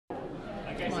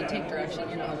Come on, take direction.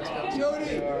 You know how this goes.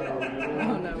 Jody!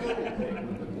 Oh no.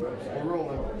 We're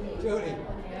rolling. Jody!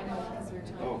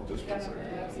 Oh, just 1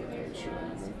 second. Sure.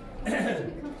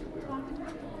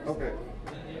 Okay.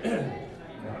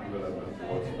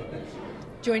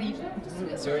 Jody.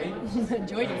 Jody?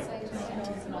 Jody.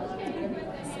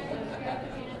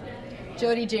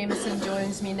 Jody Jamieson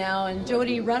joins me now, and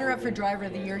Jody, runner-up for Driver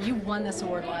of the Year. You won this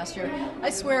award last year.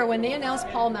 I swear, when they announced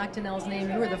Paul McDonnell's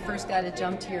name, you were the first guy to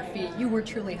jump to your feet. You were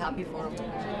truly happy for him.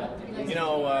 You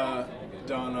know,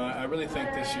 Don, I really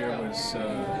think this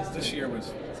year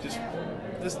was just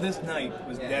this night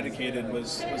was dedicated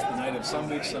was the night of Some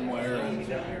Beach Somewhere and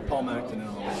Paul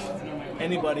McDonnell.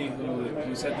 Anybody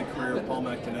who's had the career of Paul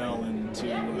McDonnell and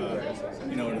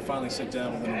to finally sit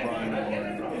down with an O'Brien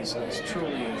Award is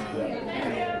truly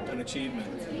an achievement.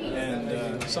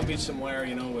 And Some Beach Somewhere,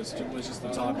 was just the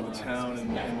talk of the town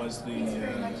and was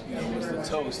the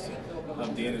toast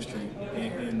of the industry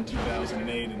in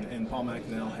 2008, and Paul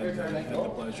McDonnell had the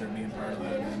pleasure of being part of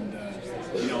that. And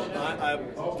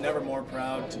I'm never more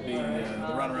proud to be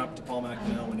the runner-up to Paul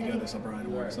McDonnell when he got this O'Brien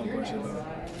Award. There's no question about it.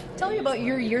 Tell me about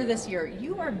your year this year.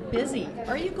 You are busy.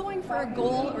 Are you going for a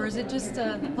goal, or is it just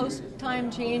the post-time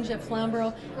change at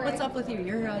Flamborough? What's up with you?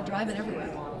 You're driving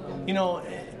everywhere.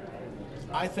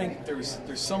 I think there's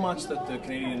so much that the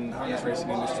Canadian harness racing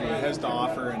industry has to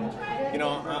offer, and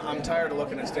I'm tired of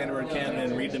looking at Standard Road Canada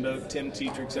and reading about Tim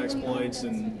Tetrick's exploits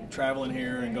and traveling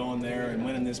here and going there and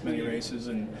winning this many races.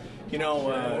 And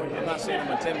I'm not saying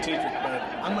I'm a Tim Tetrick, but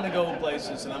I'm going to go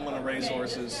places and I'm going to race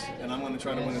horses and I'm going to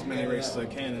try to win as many races as I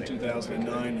can in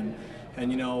 2009.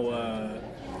 And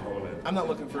I'm not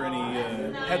looking for any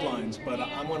headlines, but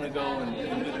I'm going to go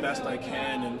and do the best I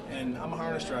can. And I'm a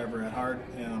harness driver at heart,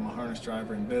 and I'm a harness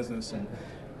driver in business. And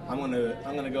I'm going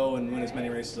to go and win as many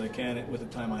races as I can with the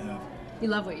time I have. You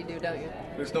love what you do, don't you?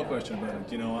 There's no question about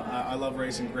it. I love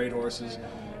racing great horses.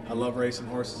 I love racing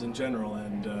horses in general,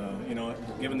 and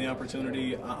given the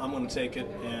opportunity, I'm going to take it.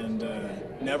 And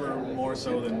never more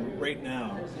so than right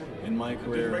now in my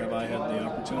career have I had the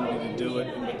opportunity to do it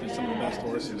and with some of the best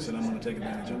horses, and I'm going to take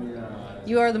advantage of it.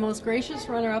 You are the most gracious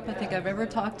runner-up I think I've ever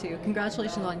talked to.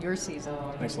 Congratulations on your season.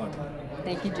 Thanks a lot.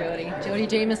 Thank you, Jody. Jody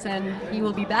Jamieson. He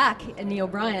will be back in the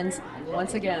O'Briens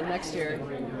once again next year.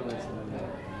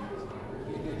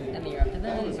 And the year after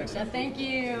that. Thank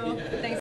you. Thanks.